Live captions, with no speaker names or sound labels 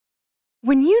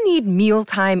When you need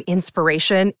mealtime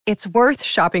inspiration, it's worth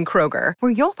shopping Kroger,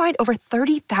 where you'll find over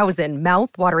 30,000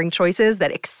 mouth-watering choices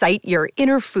that excite your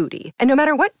inner foodie. And no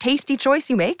matter what tasty choice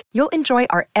you make, you'll enjoy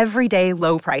our everyday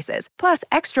low prices, plus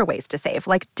extra ways to save,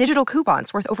 like digital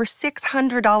coupons worth over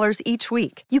 $600 each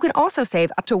week. You can also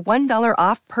save up to $1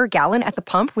 off per gallon at the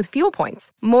pump with fuel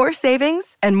points. More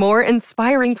savings and more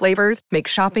inspiring flavors make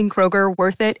shopping Kroger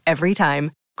worth it every time.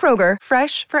 Kroger,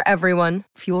 fresh for everyone.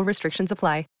 Fuel restrictions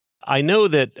apply. I know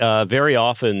that very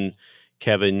often,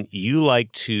 Kevin, you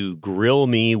like to grill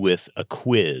me with a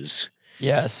quiz.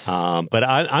 Yes. But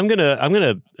I'm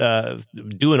gonna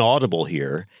do an audible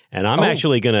here, and I'm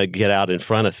actually gonna get out in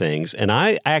front of things, and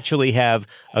I actually have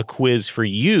a quiz for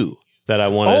you that I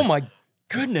want to. Oh my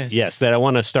goodness! Yes, that I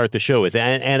want to start the show with,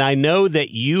 and I know that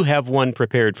you have one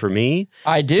prepared for me.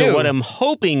 I do. So what I'm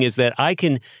hoping is that I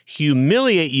can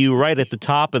humiliate you right at the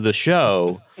top of the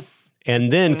show.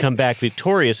 And then come back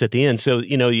victorious at the end. So,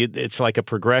 it's like a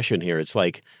progression here. It's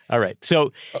like, all right.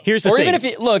 So here's the thing.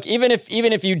 Even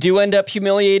if you do end up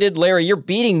humiliated, Larry, you're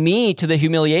beating me to the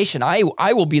humiliation. I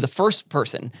will be the first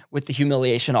person with the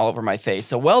humiliation all over my face.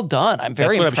 So well done. I'm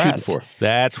very impressed. That's what I'm shooting for.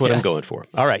 That's what I'm going for.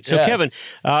 All right. So Kevin,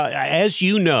 as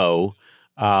you know,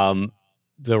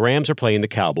 the Rams are playing the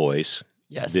Cowboys.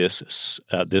 Yes.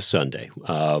 This Sunday.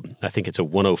 I think it's a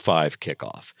 1:05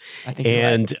 kickoff. I think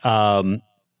you're right.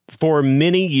 For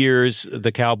many years,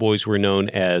 the Cowboys were known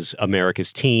as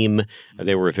America's team.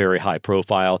 They were very high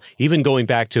profile. Even going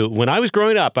back to when I was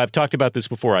growing up, I've talked about this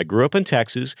before. I grew up in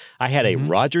Texas. I had a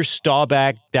Roger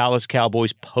Staubach Dallas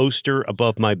Cowboys poster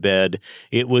above my bed.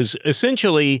 It was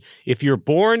essentially, if you're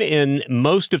born in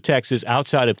most of Texas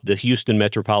outside of the Houston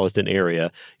metropolitan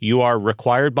area, you are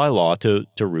required by law to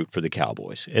root for the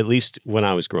Cowboys, at least when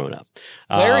I was growing up.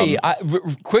 Larry,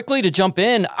 quickly to jump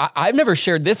in, I've never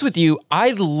shared this with you.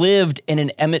 I lived in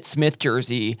an Emmitt Smith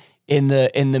jersey in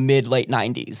the mid-late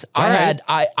 90s.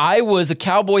 I was a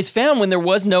Cowboys fan when there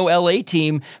was no LA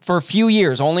team for a few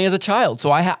years, only as a child. So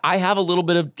I have a little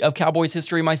bit of Cowboys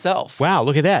history myself. Wow,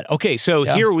 look at that. Okay, so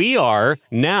here we are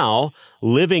now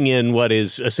living in what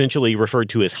is essentially referred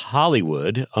to as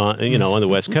Hollywood, on the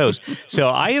West Coast. So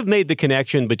I have made the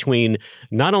connection between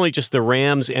not only just the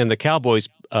Rams and the Cowboys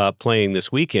playing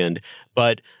this weekend,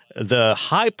 but the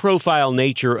high-profile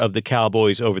nature of the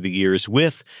Cowboys over the years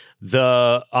with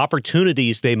the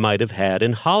opportunities they might have had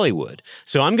in Hollywood.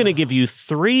 So I'm going to give you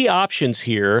 3 options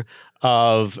here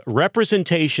of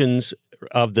representations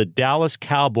of the Dallas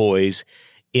Cowboys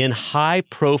in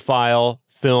high-profile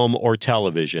film or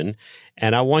television,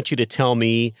 and I want you to tell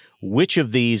me which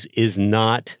of these is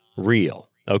not real.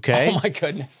 Okay. Oh, my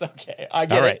goodness. Okay. I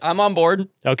get it. I'm on board.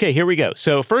 Okay, here we go.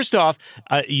 So first off,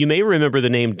 you may remember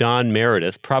the name Don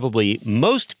Meredith, probably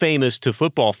most famous to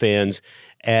football fans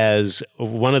as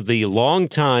one of the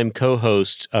longtime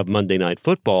co-hosts of Monday Night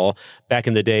Football back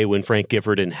in the day when Frank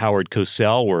Gifford and Howard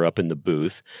Cosell were up in the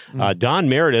booth. Don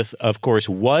Meredith, of course,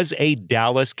 was a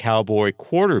Dallas Cowboy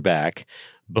quarterback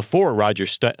before Roger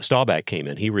Staubach came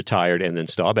in. He retired, and then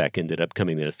Staubach ended up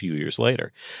coming in a few years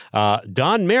later.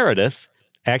 Don Meredith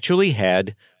actually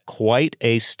had quite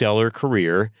a stellar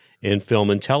career in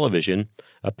film and television,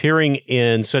 appearing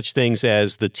in such things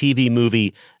as the TV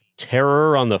movie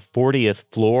Terror on the 40th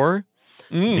Floor,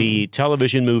 the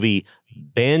television movie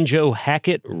Banjo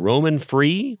Hackett, Roman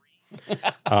Free,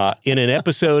 in an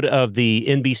episode of the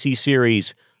NBC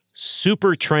series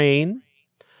Super Train,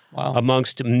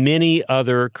 amongst many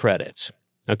other credits.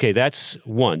 Okay, that's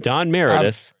one. Don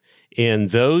Meredith in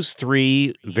those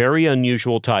 3 very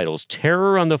unusual titles,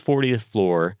 Terror on the 40th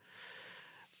Floor.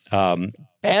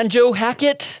 Banjo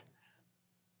Hackett?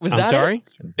 Was that sorry?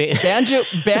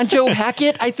 Banjo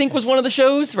Hackett, I think, was one of the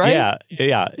shows, right?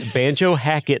 Yeah. Banjo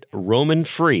Hackett, Roman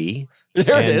Free. It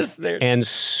is. And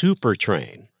Super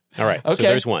Train. All right, okay. So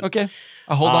there's one. Okay,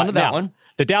 I'll hold on to that one.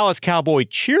 The Dallas Cowboy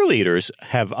cheerleaders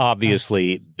have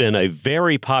obviously been a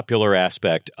very popular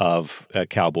aspect of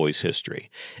Cowboys history.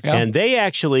 Yeah. And they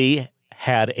actually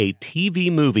had a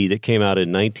TV movie that came out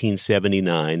in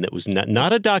 1979 that was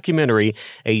not a documentary,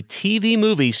 a TV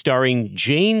movie starring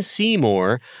Jane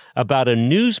Seymour about a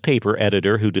newspaper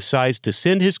editor who decides to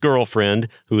send his girlfriend,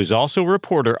 who is also a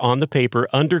reporter on the paper,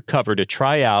 undercover to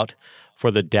try out for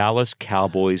the Dallas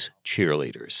Cowboys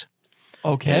cheerleaders.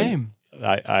 Okay. And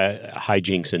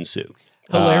hijinks ensue.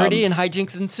 Hilarity and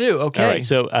hijinks ensue. Okay. All right.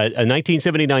 So a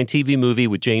 1979 TV movie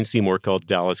with Jane Seymour called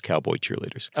Dallas Cowboy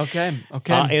Cheerleaders. Okay.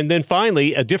 And then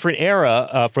finally, a different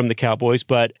era from the Cowboys,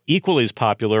 but equally as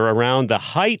popular around the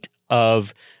height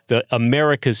of the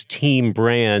America's Team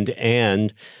brand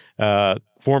and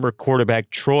former quarterback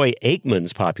Troy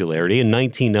Aikman's popularity in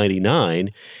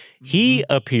 1999. He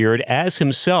appeared as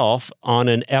himself on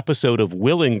an episode of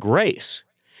Will and Grace,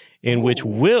 in which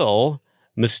Will,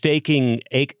 mistaking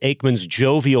Aikman's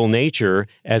jovial nature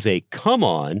as a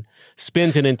come-on,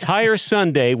 spends an entire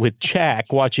Sunday with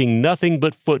Jack watching nothing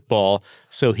but football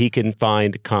so he can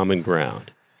find common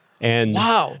ground. And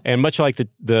and much like the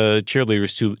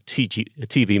Cheerleaders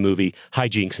TV movie,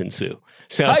 hijinks ensue.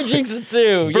 So hijinks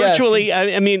ensue. Virtually,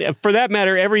 yes. I mean, for that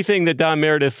matter, everything that Don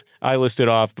Meredith I listed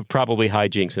off, probably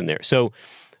hijinks in there. So,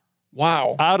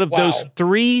 out of those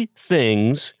three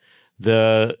things,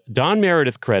 the Don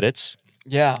Meredith credits,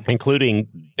 including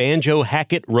Banjo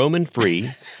Hackett Roman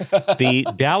Free, the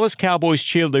Dallas Cowboys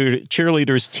Cheerleaders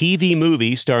TV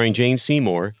movie starring Jane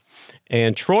Seymour,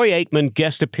 and Troy Aikman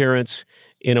guest appearance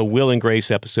in a Will and Grace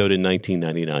episode in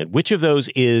 1999. Which of those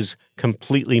is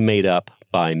completely made up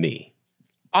by me?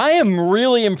 I am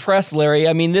really impressed, Larry.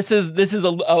 I mean, this is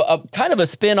a kind of a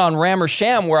spin on Ram or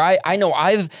Sham, where I know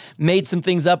I've made some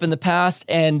things up in the past,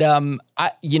 and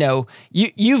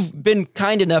you've been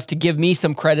kind enough to give me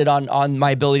some credit on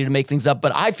my ability to make things up,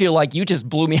 but I feel like you just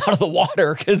blew me out of the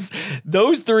water because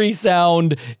those three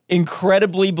sound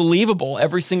incredibly believable,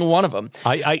 every single one of them.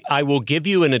 I will give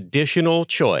you an additional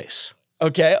choice.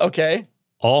 Okay.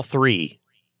 All three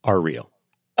are real.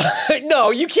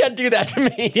 No, you can't do that to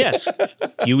me. Yes.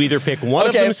 You either pick one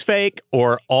of them's fake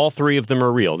or all three of them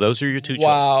are real. Those are your two choices.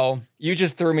 Wow. You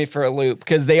just threw me for a loop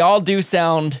because they all do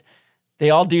sound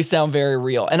very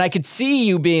real. And I could see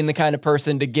you being the kind of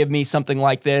person to give me something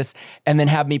like this and then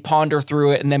have me ponder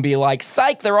through it and then be like,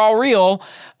 psych, they're all real.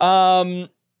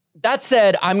 That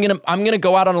said, I'm gonna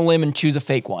go out on a limb and choose a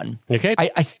fake one. Okay.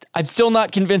 I'm still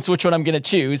not convinced which one I'm gonna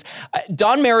choose.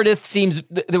 Don Meredith seems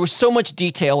there was so much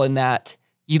detail in that.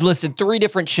 You listed 3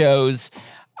 different shows.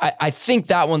 I think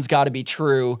that one's got to be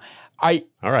true. All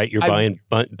right, you're buying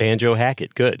Banjo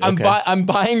Hackett. Good. Okay. I'm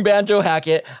buying Banjo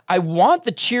Hackett. I want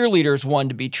the Cheerleaders one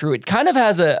to be true. It kind of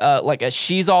has a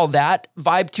She's All That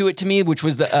vibe to it to me, which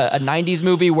was a 90s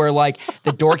movie where like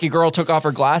the dorky girl took off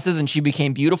her glasses and she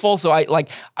became beautiful. So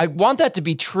I want that to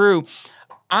be true.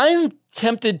 I'm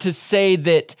tempted to say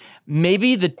that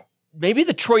maybe the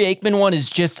Troy Aikman one is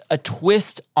just a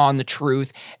twist on the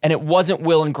truth, and it wasn't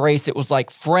Will and Grace. It was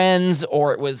like Friends,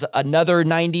 or it was another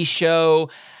 90s show.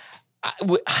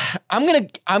 I'm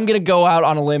gonna go out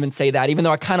on a limb and say that, even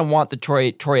though I kind of want the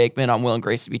Troy Aikman on Will and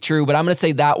Grace to be true, but I'm gonna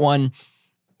say that one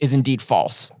is indeed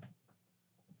false.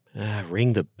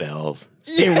 Ring the bell.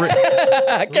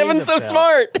 Yeah. Kevin's so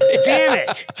smart. Damn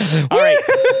it. All right.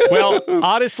 Well,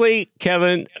 honestly,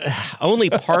 Kevin, only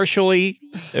partially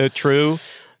true.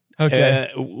 Okay.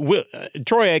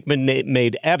 Troy Aikman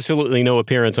made absolutely no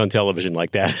appearance on television like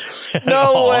that.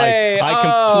 No way.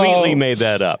 I completely made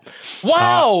that up.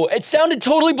 Wow. It sounded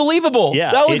totally believable.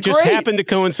 Yeah. That was it just great. happened to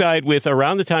coincide with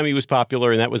around the time he was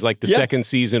popular, and that was like the second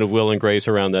season of Will and Grace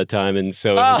around that time. And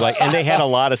so it was like, and they had a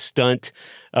lot of stunt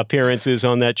appearances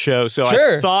on that show. So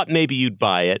I thought maybe you'd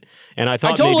buy it. And I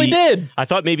totally did. I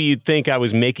thought maybe you'd think I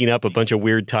was making up a bunch of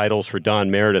weird titles for Don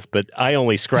Meredith, but I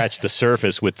only scratched the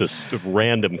surface with this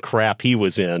random crap he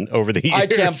was in over the years. I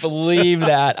can't believe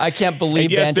that. I can't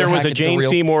believe yes, there was a Hackett's Jane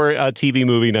Seymour TV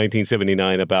movie,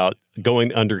 1979, about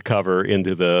going undercover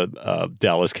into the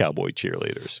Dallas Cowboy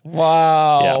cheerleaders.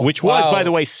 Wow. Yeah, which was, by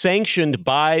the way, sanctioned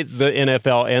by the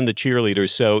NFL and the cheerleaders,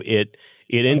 so it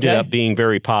ended up being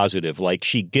very positive. Like,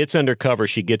 she gets undercover,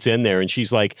 she gets in there, and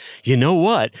she's like, you know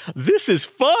what? This is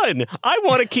fun. I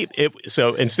want to keep it.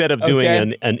 So instead of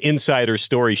doing an insider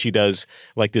story, she does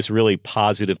like this really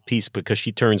positive piece because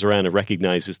she turns around and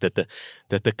recognizes that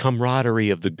the camaraderie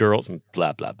of the girls,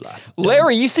 blah, blah, blah.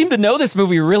 Larry, you seem to know this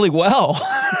movie really well.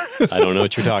 I don't know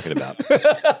what you're talking about.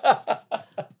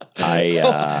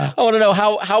 I want to know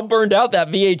how burned out that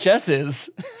VHS is.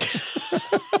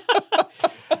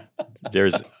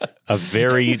 There's a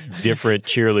very different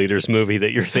Cheerleaders movie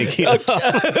that you're thinking of.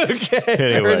 Okay.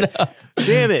 Anyway.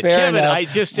 Damn it, Kevin. Enough. I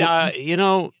just,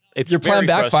 it's your plan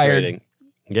backfired.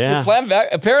 Yeah. Your plan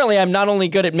apparently, I'm not only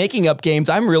good at making up games,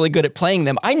 I'm really good at playing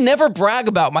them. I never brag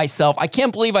about myself. I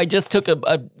can't believe I just took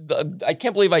I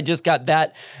can't believe I just got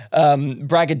that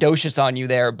braggadocious on you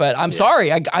there. But I'm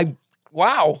sorry.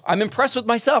 Wow, I'm impressed with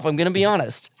myself. I'm going to be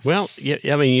honest. Well,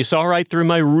 I mean, you saw right through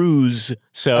my ruse.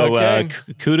 So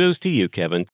kudos to you, Kevin.